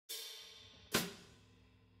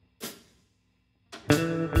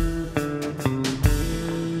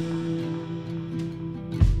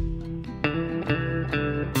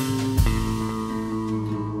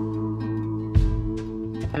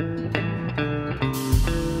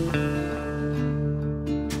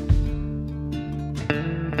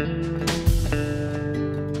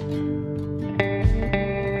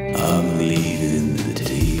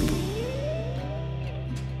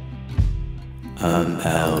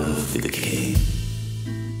of the king.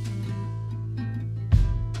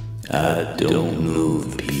 I don't know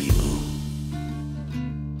the people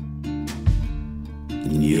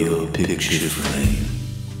in your picture frame.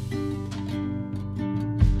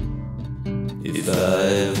 If I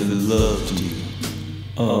ever loved you,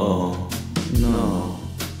 oh no,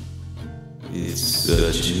 it's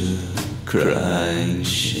such a crying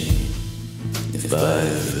shame. If I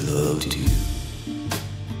ever loved you,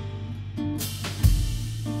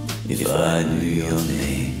 if I knew your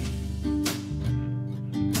name.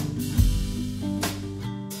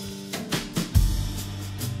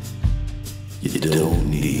 You don't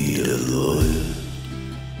need a lawyer.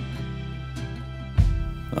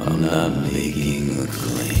 I'm not making a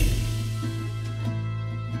claim.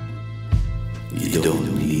 You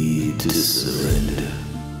don't need to surrender.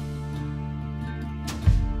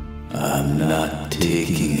 I'm not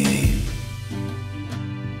taking aim.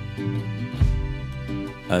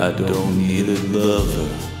 I don't need a lover.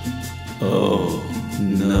 Oh,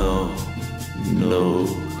 no, no,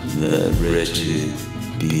 that wretched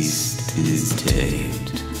beast is tamed.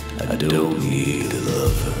 I don't need a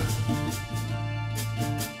lover.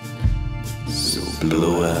 So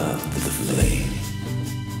blow out the flame.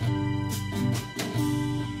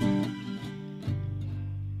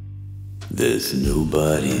 There's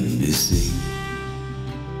nobody missing.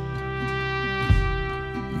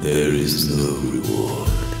 There is no reward.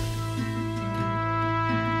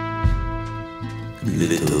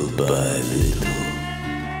 Little by little,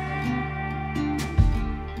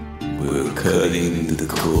 we're cutting the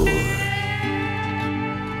cord.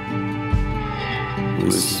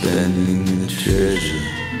 We're spending the treasure.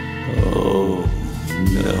 Oh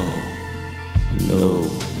no, no,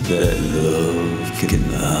 that love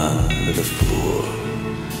cannot afford.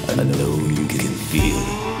 I know you can feel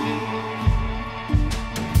it,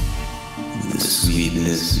 the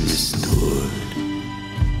sweetness restored.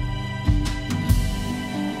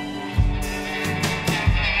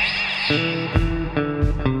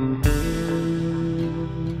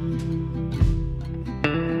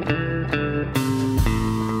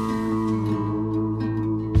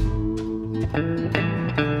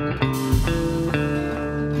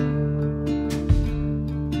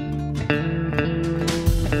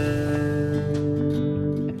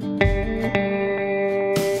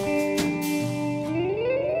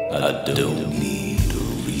 I don't need a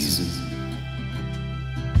reason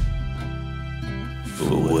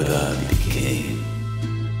for what I became.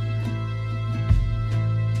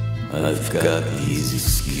 I've got these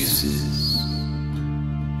excuses.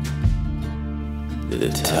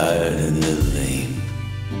 They're tired and they're lame.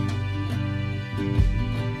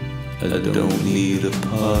 I don't need a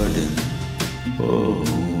pardon. Oh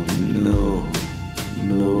no,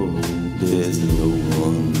 no, there's no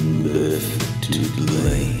one